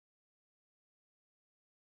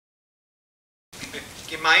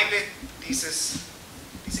Gemeinde, diese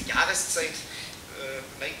Jahreszeit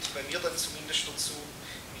neigt bei mir dann zumindest dazu,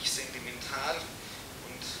 mich sentimental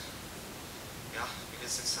und ja, ich will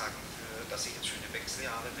jetzt nicht sagen, dass ich jetzt schöne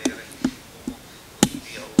Wechseljahre wäre, wo man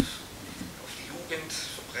irgendwie auf die Jugend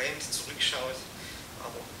verbrämt zurückschaut,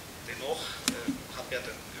 aber dennoch habe ja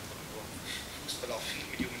dann über Fußball auch viel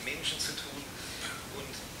mit jungen Menschen zu tun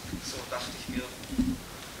und so dachte ich mir,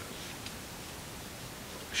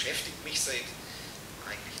 beschäftigt mich seit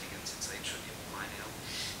eigentlich die ganze Zeit schon immer meine Herren.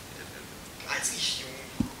 Als ich jung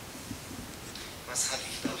war, was hatte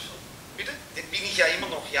ich da für? Bitte? Den bin ich ja immer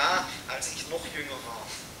noch, ja, als ich noch jünger war.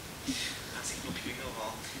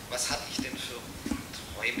 Was hatte ich denn für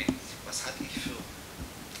Träume? Was hatte ich für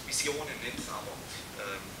Visionen, nicht, aber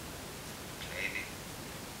Pläne?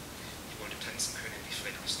 Ich wollte tanzen können wie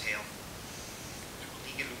Fred Astaire. Über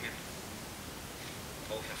nie gelungen. Ich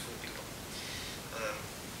brauche ja Vorbilder.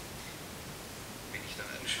 Wenn ich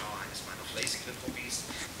dann anschaue, eines meiner fleißigeren Hobbys,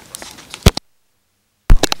 was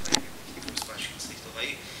die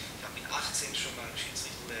Fußballschiedsrichterei. Ich habe mit 18 schon mal einen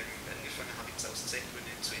Schiedsrichterlehrgang angefangen, habe jetzt aus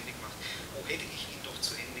Zeitgründen zu Ende gemacht. Oh, hätte ich ihn doch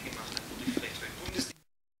zu Ende gemacht, dann würde ich vielleicht bei Bundesliga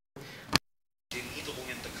den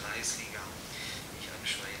Niederungen der Kreisliga mich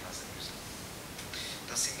anschreien lassen müssen.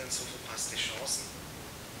 Das sind dann so verpasste Chancen,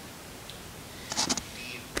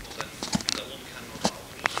 die man dann bedauern kann oder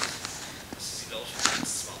auch nicht. Also sie laufen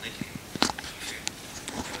jetzt zwar nicht in tiefe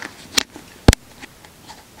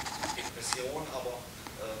Depression, aber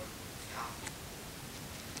ja,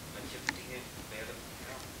 manche Dinge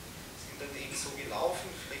sind dann eben so gelaufen,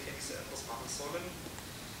 vielleicht hätte ich sie anders machen sollen.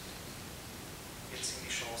 Jetzt sind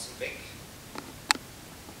die Chancen weg.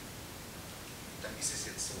 Dann ist es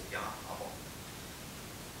jetzt so, ja, aber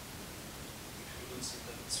die Türen sind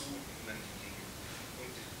dann zu in manchen Dingen.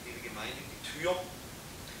 Und liebe Gemeinde, die Tür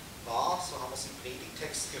war, so haben wir es im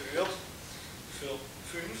Predigtext gehört, für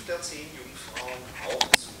 5 der 10 Jungfrauen auch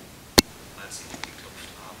zu, als sie geklopft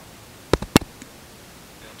haben.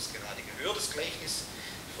 Wir haben es gerade gehört, das Gleichnis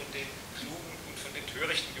von den klugen und von den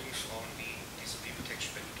törichten Jungfrauen, wie dieser Bibeltext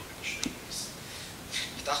später überschrieben ist.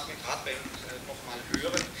 Ich dachte mir gerade beim nochmal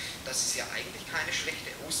hören, dass es ja eigentlich keine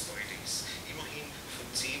schlechte Ausbeute ist. Immerhin von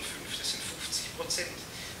 10, 5, das sind 50%.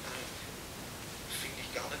 Finde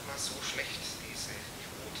ich gar nicht mal so schlecht, diese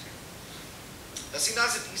Quote. Das sind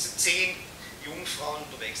also diese 10 Jungfrauen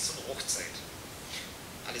unterwegs zur Hochzeit.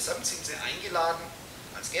 Allesamt sind sie eingeladen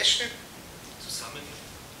als Gäste, zusammen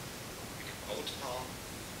mit dem Brautpaar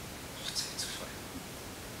Hochzeit zu feiern.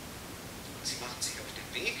 Und sie machen sich auf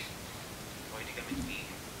den Weg, Bräutigam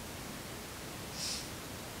entgegen.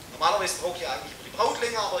 Normalerweise braucht ja eigentlich immer die Braut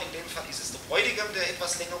länger, aber in dem Fall ist es der Bräutigam, der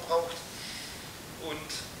etwas länger braucht.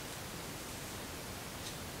 Und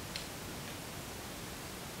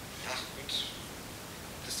ja, gut,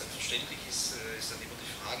 ob das dann verständlich ist, ist dann immer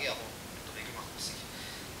die Frage, aber in der Regel macht man sich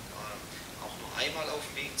auch nur einmal auf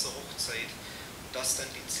dem Weg zur Hochzeit. Und dass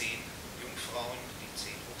dann die 10 Jungfrauen, die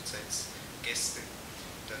 10 Hochzeitsgäste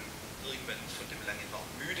dann irgendwann von dem langen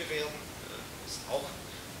Warten müde werden, ist auch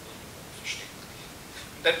verständlich.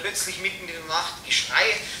 Und dann plötzlich mitten in der Nacht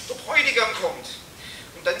Geschrei, der Bräutigam kommt.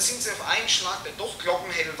 Und dann sind sie auf einen Schlag dann doch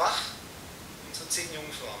glockenhellwach, unsere 10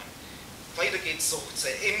 Jungfrauen. Weiter geht's zur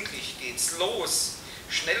Hochzeit, endlich geht's los.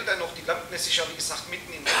 Schnell dann noch die Lampen, es ist ja wie gesagt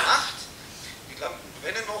mitten in der Nacht, die Lampen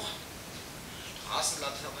brennen noch,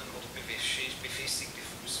 Straßenlaternen oder befestigte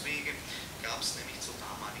Fußwege gab es nämlich zur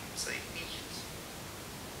damaligen Zeit nicht.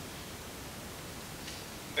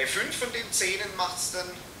 Bei 5 von den 10 macht es dann,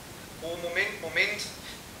 oh Moment,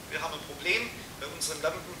 wir haben ein Problem, bei unseren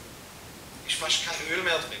Lampen ist fast kein Öl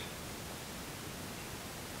mehr drin.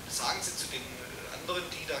 Sagen sie zu den anderen,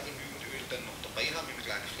 die da genügend Öl dann noch dabei haben, mit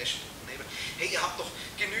kleinen Fläschchen daneben, hey, ihr habt doch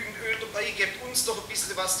genügend Öl dabei, gebt uns doch ein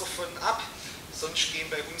bisschen was davon ab, sonst gehen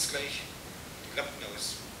bei uns gleich die Lampen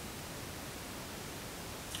aus.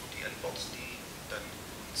 Und die Antwort, die dann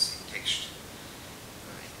uns im Text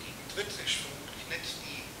entgegentritt, ist vermutlich nicht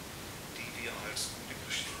die, die wir als gute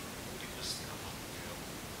Christen erwarten würden.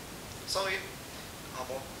 Sorry,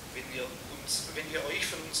 aber wenn wir euch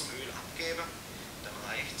von unserem Öl abgeben, dann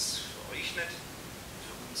reicht es für euch nicht,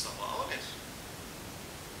 für uns aber auch nicht.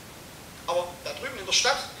 Aber da drüben in der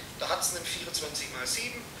Stadt, da hat es einen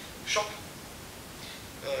 24x7 Shop.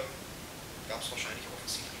 Gab es wahrscheinlich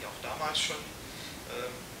offensichtlich auch damals schon.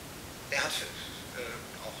 Der hat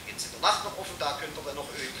auch jetzt in der Nacht noch offen, da könnt ihr dann noch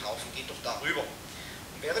Öl kaufen, geht doch darüber.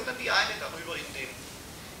 Und während dann die eine darüber in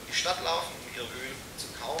die Stadt laufen, um ihr Öl zu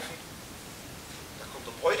kaufen, da kommt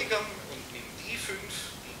der Bräutigam und nimmt die 5,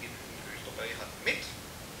 die genügend Öl dabei hat, mit.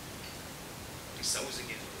 Die Sause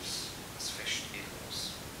geht los, das Fest geht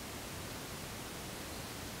los.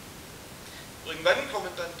 Irgendwann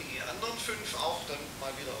kommen dann die anderen 5 auch dann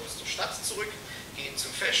mal wieder aus der Stadt zurück, gehen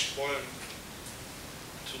zum Fest, wollen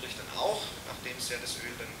natürlich dann auch, nachdem sie ja das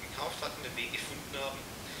Öl dann gekauft hatten, den Weg gefunden haben,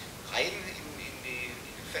 rein in den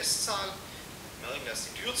Festsaal, merken, dass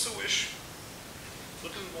die Tür zu ist,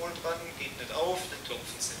 rütteln wohl dran, geht nicht auf, dann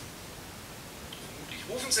klopfen sie. Vermutlich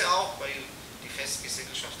rufen sie auch, weil die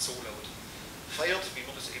Festgesellschaft so laut feiert, wie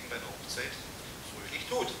man das eben bei der Hochzeit fröhlich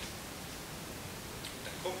tut.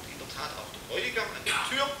 Dann kommt in der Tat auch der Bräutigam an die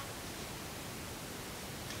Tür.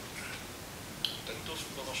 Dann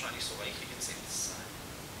dürften wir wahrscheinlich so reichlich entsetzt sein,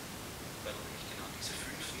 weil er nämlich genau diese 5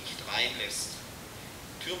 nicht reinlässt.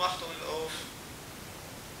 Die Tür macht er nicht auf.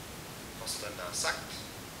 Was er dann da sagt: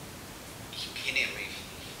 Ich kenne euch nicht.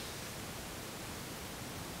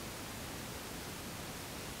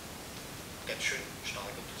 Ganz schön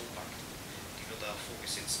starker Tobak, die wir da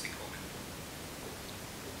vorgesetzt bekommen,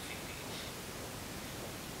 finde ich.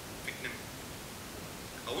 Mit einem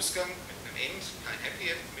Ausgang, mit einem End, kein Happy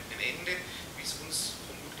End, mit einem Ende, wie es uns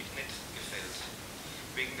vermutlich nicht gefällt.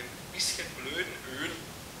 Wegen dem bisschen blöden Öl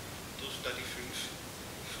dürfen da die 5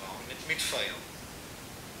 Frauen nicht mitfeiern.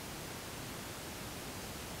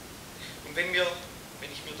 Und wenn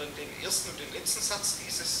ich mir dann den ersten und den letzten Satz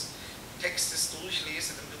dieses Textes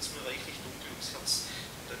durchlese, dann wird es mir reichlich dunkel ums Herz.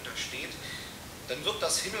 Und dann da steht: Dann wird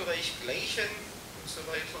das Himmelreich gleichen und so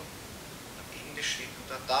weiter. Am Ende steht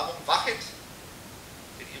da: Darum wachet,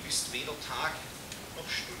 denn ihr wisst weder Tag noch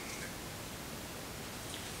Stunde.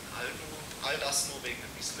 All das nur wegen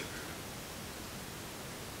ein bisschen Öl.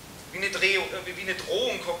 Wie eine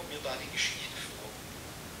Drohung kommt mir da die Geschichte vor.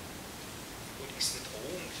 Und ist eine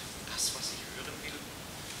Drohung das, was ich hören will,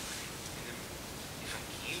 in einem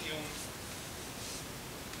Evangelium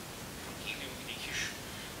griechisch,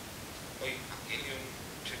 Evangelium,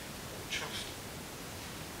 Botschaft,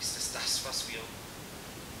 ist es das, was wir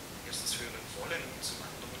erstens hören wollen und zum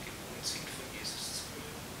anderen gewohnt sind, von Jesus zu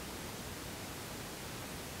hören.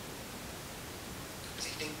 Also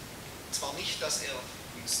ich denke zwar nicht, dass er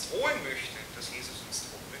uns drohen möchte, dass Jesus uns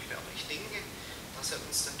drohen möchte, aber ich denke, dass er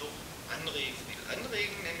uns dann doch anregen will.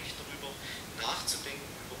 Anregen, nämlich darüber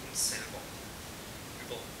nachzudenken, über uns selber,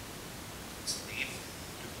 über unser Leben,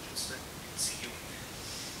 über unsere Beziehungen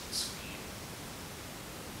zu ihm.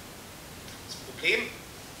 Das Problem,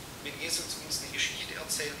 wenn Jesus uns eine Geschichte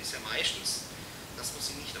erzählt, ist ja meistens, dass man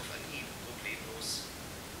sie nicht auf Anhieb problemlos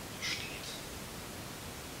versteht.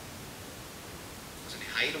 Also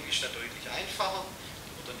eine Heilung ist da deutlich einfacher,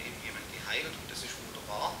 da wird dann eben jemand geheilt und das ist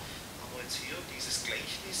wunderbar, aber jetzt hier dieses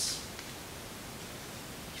Gleichnis,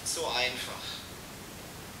 so einfach.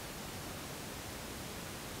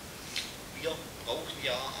 Wir brauchen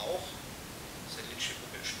ja auch, seit letzter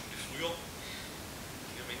Woche eine Stunde früher,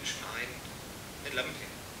 wir Menschen eine Lampe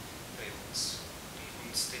bei uns, die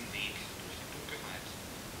uns den Weg durch die Dunkelheit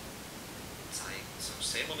zeigt.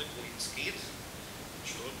 Sonst sehen wir nicht, wohin es geht,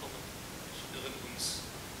 stolpern, verirren uns.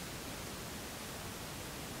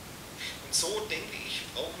 Und so, denke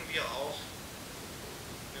ich, brauchen wir auch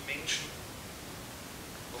Menschen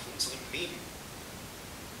auf unserem Leben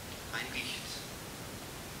ein Licht,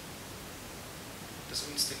 das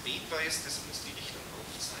uns den Weg weist, das uns die Richtung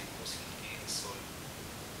aufzeigt, wo es hingehen soll.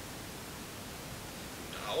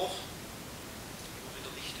 Und auch immer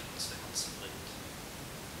wieder Licht in unsere Herzen bringt.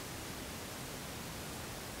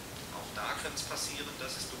 Auch da kann es passieren,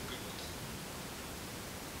 dass es dunkel wird.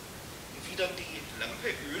 Und wie dann die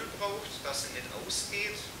Lampe Öl braucht, dass sie nicht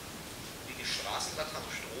ausgeht, wie die Straßenlaterne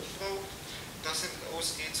Strom braucht, dass es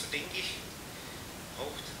ausgeht, so denke ich,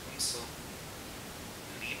 braucht unser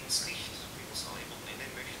Lebenslicht, wie man es auch immer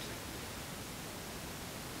nennen möchte,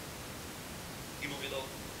 immer wieder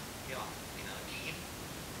Energie,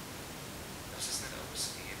 dass es nicht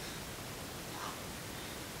ausgeht,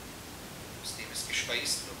 aus dem es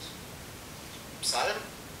gespeist wird. Im Psalm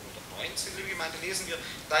 119, liebe Gemeinde, lesen wir: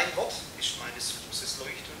 Dein Wort ist meines Fußes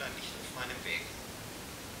Leuchte und ein Licht auf meinem Weg.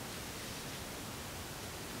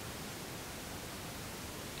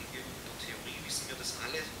 Wissen wir das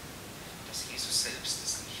alle, dass Jesus selbst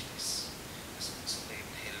das Licht ist, das unser Leben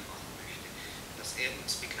hell machen möchte, dass er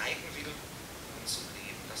uns begleiten will in unserem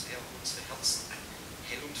Leben, dass er unsere Herzen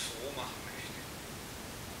hell und froh machen möchte.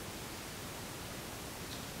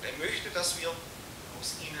 Und er möchte, dass wir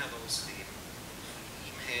aus ihm heraus leben, von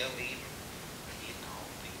ihm her leben, jeden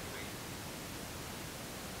Augenblick neu.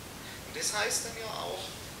 Und das heißt dann ja auch,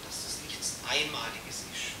 dass das nichts Einmaliges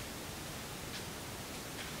ist.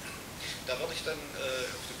 Da werde ich dann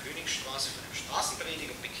auf der Königstraße von einem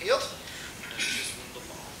Straßenprediger bekehrt und dann ist es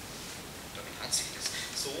wunderbar. Damit hat sich das.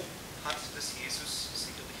 So hat das Jesus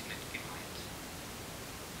sicherlich nicht gemeint.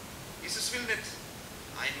 Jesus will nicht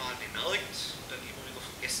einmal bemerkt und dann immer wieder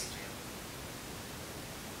vergessen werden.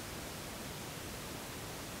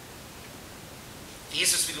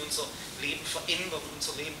 Jesus will unser Leben verändern,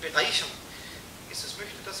 unser Leben bereichern. Jesus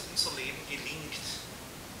möchte, dass unser Leben gelingt.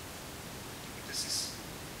 Das ist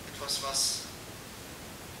etwas, was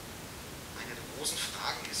eine der großen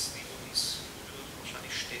Fragen ist, die wir uns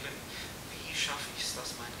wahrscheinlich stellen. Wie schaffe ich es,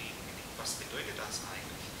 dass mein Leben gelingt? Was bedeutet das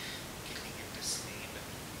eigentlich? Gelingendes Leben.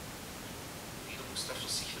 Jeder muss da für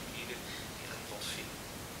sich und jede die Antwort finden.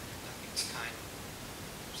 Da gibt es kein,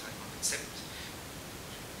 sag ich mal, Rezept,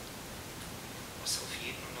 was auf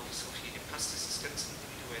jeden und was auf jede passt. Das ist ganz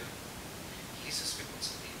individuell. Jesus will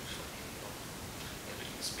unser Leben verändern. Er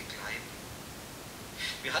will uns begleiten.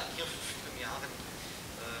 Wir hatten hier vor vielen Jahren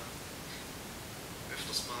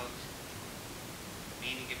öfters mal,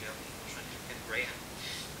 wenige werden ihn wahrscheinlich kennen, Graham,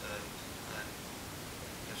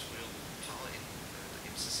 der früher Pfarrer in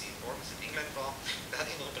der MCC in Bournemouth in England war, der hat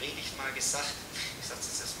in einer Predigt mal gesagt, ich sage es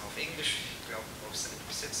jetzt erstmal auf Englisch, ich glaube, ich brauche es dann nicht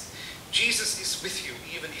übersetzen: Jesus is with you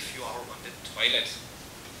even if you are on the toilet.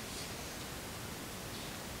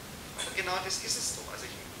 Aber genau das ist es doch. Also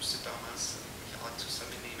ich musste damals mich arg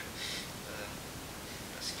zusammennehmen,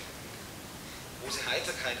 dass ich große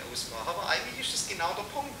Heiterkeit ausmache. Aber eigentlich ist das genau der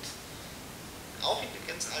Punkt. Auch in den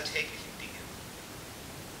ganz alltäglichen Dingen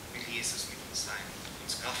will Jesus mit uns sein,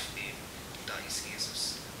 uns Kraft geben. Und da ist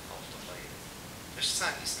Jesus auch dabei.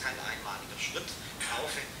 Christsein ist kein einmaliger Schritt,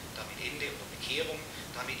 Taufe, damit Ende, oder Bekehrung,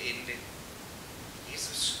 damit Ende.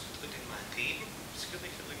 Jesus tritt in mein Leben,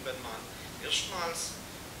 sicherlich irgendwann mal erstmals,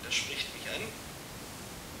 und er spricht mich an.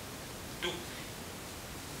 Du,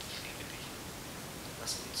 ich liebe dich.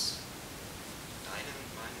 Lass uns deinen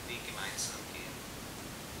und meinen Weg gemeinsam gehen.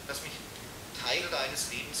 Lass mich Teil deines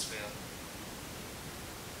Lebens werden.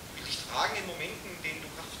 Ich will dich tragen in Momenten, in denen du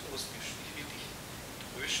kraftlos bist. Ich will dich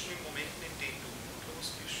trösten in Momenten, in denen du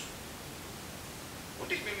mutlos bist. Und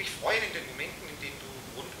ich will mich freuen in den Momenten, in denen du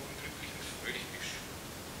rundum glücklich und fröhlich bist.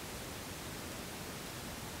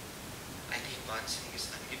 Eigentlich ein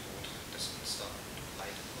wahnsinniges Angebot, das uns da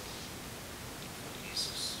unterbreitet wird von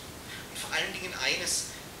Jesus. Und vor allen Dingen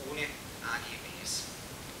eines, ohne AGBs,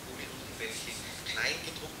 ohne irgendwelche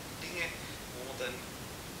kleingedruckten Dinge, wo man dann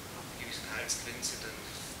ab einer gewissen Gehaltsgrenze dann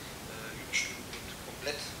Überstunden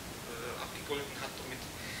komplett abgegolten hat damit.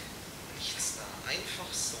 Nichts da.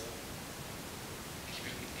 Einfach so. Ich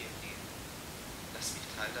will mit dir gehen. Lass mich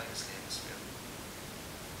Teil deines Lebens werden.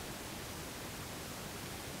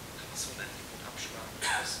 Kann man so ein Angebot abschlagen,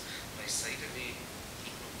 das beiseite legen,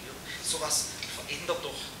 ignorieren. Sowas verändert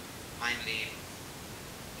doch mein Leben.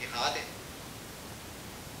 Gerade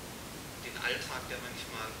den Alltag, der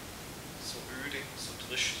manchmal so öde, so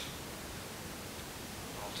trist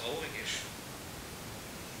und auch traurig ist.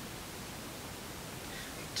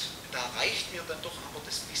 Und da reicht mir dann doch aber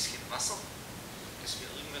das bisschen Wasser, das mir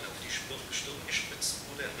irgendwann auf die Stirn gespritzt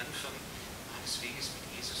wurde am Anfang meines Weges mit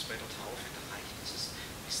Jesus bei der Taufe. Da reicht dieses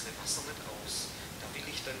bisschen Wasser nicht aus. Da will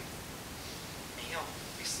ich dann mehr,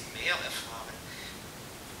 ein bisschen mehr erfahren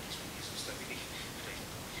von diesem Jesus. Da will ich vielleicht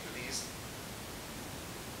Bibel lesen.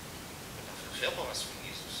 Und dafür erfährt man was von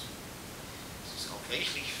Jesus. Es ist auch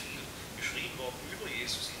reichlich viel geschrieben worden über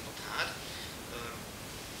Jesus. In der Tat,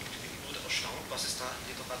 ich bin immer wieder erstaunt, was es da an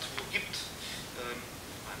Literatur gibt.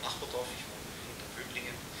 Mein Nachbardorf, ich wohne hinter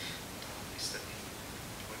Böblingen, da ist dann in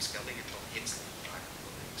Holzgerlingen der Hensel Verlag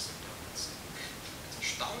unterwegs. Es ist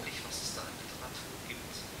erstaunlich, was es da an Literatur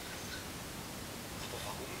gibt. Aber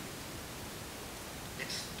warum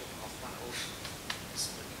nicht doch auch mal auf das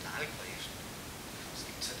Original greifen? Das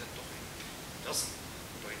gibt es ja dann doch in diversen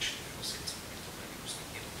deutschen Übersetzungen mittlerweile. Ich muss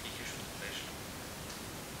nicht jeder Griechisch oder Hebräisch.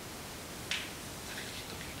 Da will ich in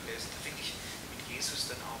der Bibel lesen, da will ich mit Jesus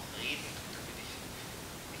dann auch reden, da will ich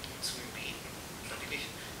mit ihm zu ihm beten, da will ich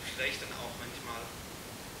vielleicht dann auch manchmal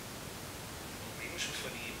über Menschen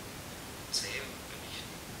von ihm erzählen und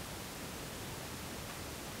berichten.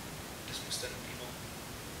 Das muss dann immer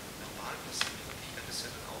verbal passieren und ich kann das ja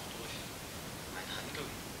dann auch durch mein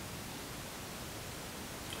Handeln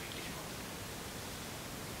deutlich machen.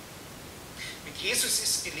 Mit Jesus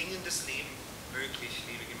ist gelingendes Leben möglich,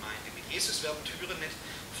 liebe Gemeinde. Mit Jesus werden Türen nicht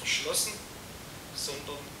verschlossen,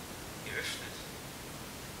 sondern geöffnet.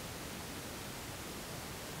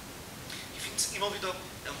 Ich finde es immer wieder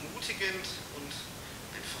ermutigend und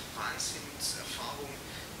einfach Wahnsinnserfahrung,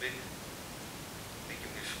 wenn eine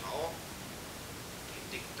junge Frau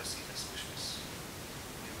entdeckt, dass sie lesbisch ist,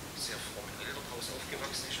 in einem sehr frommen Elternhaus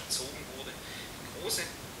aufgewachsen ist, erzogen wurde, große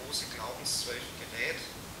Glaubenszweifel gerät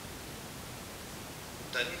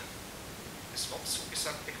und dann das Wort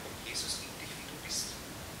zugesagt bekommt: Jesus liebt dich, wie du bist.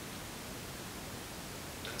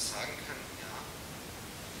 Und dann sagen kann: Ja,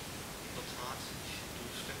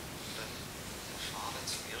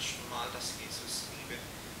 ersten Mal, dass Jesus Liebe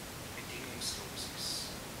bedingungslos ist,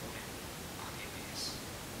 ohne AGBs.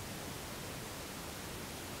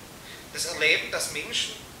 Das Erleben, dass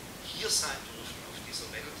Menschen hier sein dürfen auf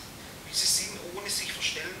dieser Welt, wie sie sind, ohne sich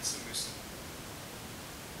verstellen zu müssen,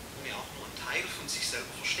 ohne auch nur einen Teil von sich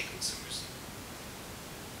selber verstecken zu müssen.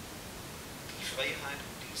 Die Freiheit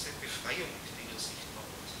und diese Befreiung, die hier sichtbar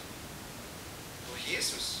wird. Durch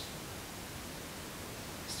Jesus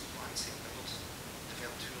ist der Wahnsinn, da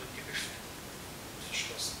werden Türen geöffnet und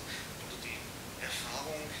verschlossen. Oder die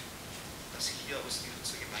Erfahrung, dass sich hier aus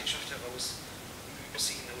dieser Gemeinschaft heraus und über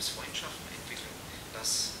sie hinaus Freundschaften entwickeln,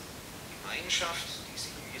 dass Gemeinschaft, die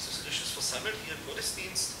sich um Jesus Christus versammelt, hier im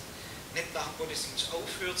Gottesdienst, nicht nach dem Gottesdienst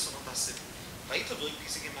aufhört, sondern dass sie weiterwirkt,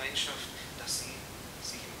 diese Gemeinschaft, dass sie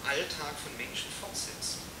sich im Alltag von Menschen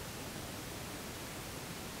fortsetzt.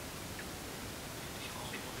 Ich auch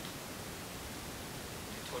immer wieder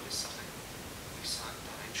eine tolle Sache, wo ich sage, da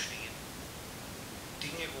entstehen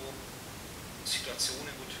Dinge, Situationen,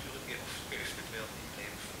 wo Türen geöffnet werden im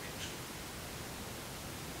Leben von Menschen.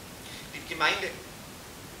 Die Gemeinde,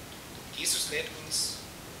 Jesus lädt uns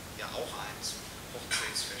ja auch ein zum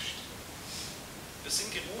Hochzeitsfest. Wir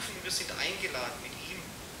sind gerufen, wir sind eingeladen, mit ihm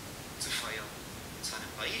zu feiern, in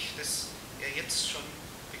seinem Reich, das er jetzt schon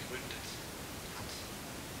begründet hat.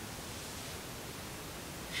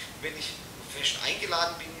 Wenn ich auf Fest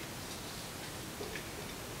eingeladen bin,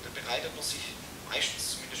 dann bereitet man sich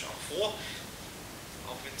meistens zumindest auch vor,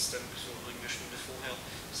 auch wenn es dann so eine Stunde vorher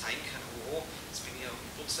sein kann, oh, jetzt bin ich auf den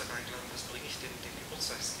Geburtstag eingeladen, was bringe ich denn den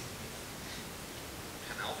Geburtstagskind?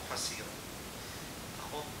 Kann auch passieren.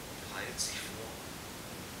 Aber man bereitet sich vor,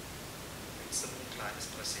 wenn es dann nur ein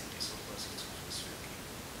kleines Präsent ist oder was ich zum Friseur gehe.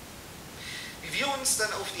 Wie wir uns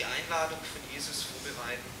dann auf die Einladung von Jesus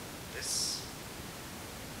vorbereiten, das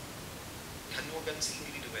kann nur ganz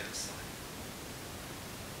individuell sein.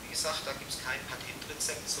 Wie gesagt, da gibt es kein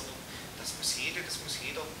Patentrezept, sondern das muss jeder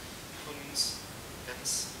von uns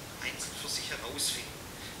ganz einzeln für sich herausfinden.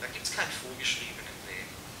 Da gibt es keinen vorgeschriebenen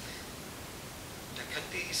Weg. Dann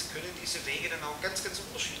können diese Wege dann auch ganz, ganz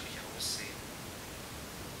unterschiedlich aussehen.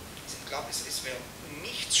 Ich glaube, es wäre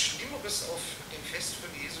nichts Schlimmeres auf dem Fest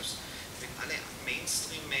von Jesus, wenn alle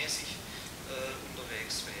Mainstream-mäßig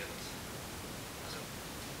unterwegs wären. Also,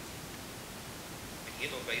 wenn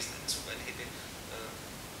jeder einen weißen Anzug anhätte,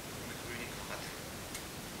 eine grüne Krawatte,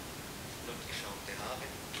 blond gefärbte Haare.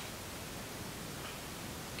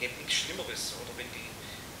 Gäbe nichts Schlimmeres. Oder wenn die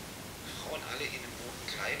Frauen alle in einem roten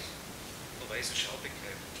Kleid oder weiße Schärpe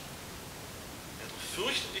kämen. Wäre doch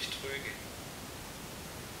fürchterlich tröge.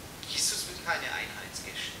 Jesus will keine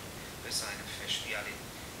Einheitsgäste bei seinem Fest, die alle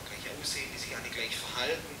gleich aussehen, die sich alle gleich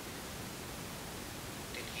verhalten.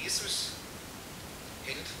 Denn Jesus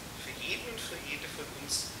hält für jeden und für jede von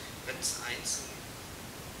uns ganz einzeln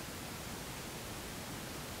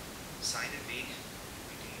seinen Weg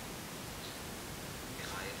mit ihm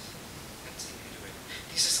bereit, ganz individuell.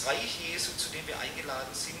 Dieses Reich Jesu, zu dem wir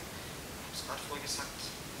eingeladen sind, ich habe es gerade vorher gesagt,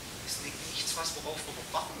 ist nichts, worauf wir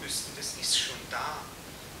noch warten müssten, das ist schon da.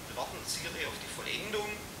 Wir warten sicherlich auf die Vollendung,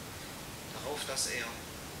 darauf, dass er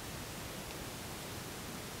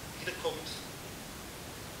wiederkommt.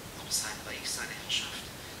 Aber sein Reich, seine Herrschaft,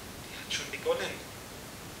 die hat schon begonnen.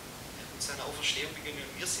 Er hat mit seiner Auferstehung begonnen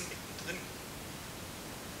und wir sind mittendrin.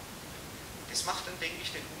 Das macht dann, denke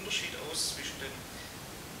ich, den Unterschied aus zwischen den,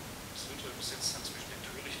 das wird übersetzt, zwischen den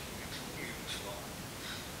törichten und den klugen Jungfrauen.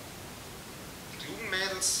 Die klugen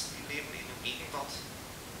Mädels, die leben in der Gegenwart,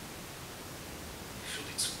 für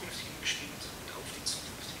die Zukunft hin bestimmt und auf die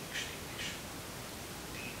Zukunft hin bestimmt ist.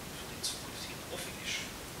 Die für die Zukunft hin offen ist.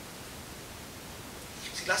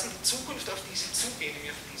 Sie lassen die Zukunft, auf die sie zugehen,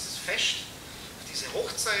 nämlich auf dieses Fest, auf diese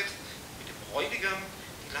Hochzeit mit dem Bräutigam,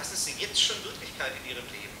 die lassen sie jetzt schon Wirklichkeit in ihrem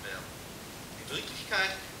Leben werden. Die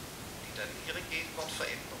Wirklichkeit, die dann ihre Gegenwart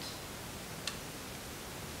verändert.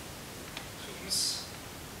 Für uns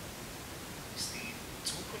ist die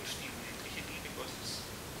Zukunft die unendliche Liebe Gottes.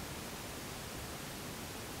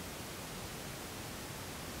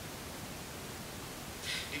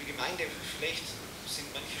 Liebe Gemeinde, vielleicht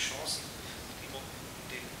sind manche Chancen, die man in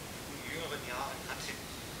den jüngeren Jahren hatte,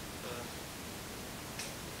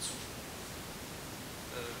 zu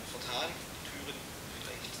vertan, die Türen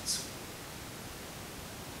vielleicht zu.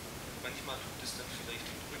 Manchmal tut es dann vielleicht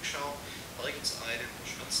in der Rückschau, ärgert es einen oder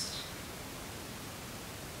schmerzt.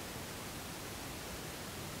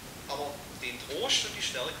 Aber den Trost und die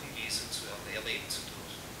Stärkung Jesu zu erleben zu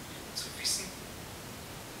dürfen, zu wissen,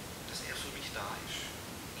 dass er für mich da ist,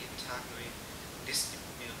 jeden Tag neu, das gibt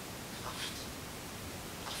mir Kraft,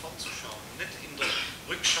 nach vorn zu schauen. Nicht in der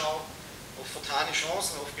Rückschau auf vertane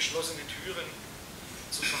Chancen, auf geschlossene Türen,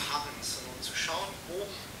 zu verharren, sondern zu schauen, wo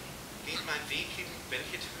geht mein Weg hin,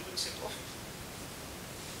 welche Türen sind offen.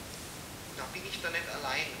 Da bin ich dann nicht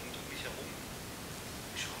allein und um mich herum.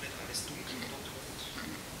 Ich schaue nicht alles dunkel oder tot.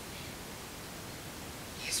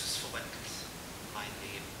 Jesus verwandelt mein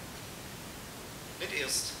Leben. Nicht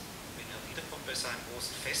erst, wenn er wiederkommt bei seinem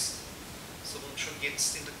großen Fest, sondern schon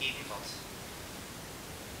jetzt in der Gegenwart.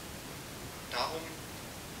 Darum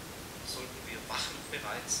sollten wir wachen und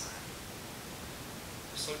bereit sein.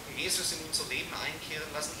 Wir sollten Jesus in unser Leben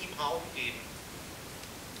einkehren lassen, ihm Raum geben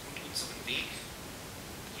und unseren Weg,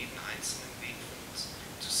 jeden einzelnen Weg von uns,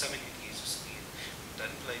 zusammen mit Jesus gehen. Und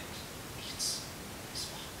dann bleibt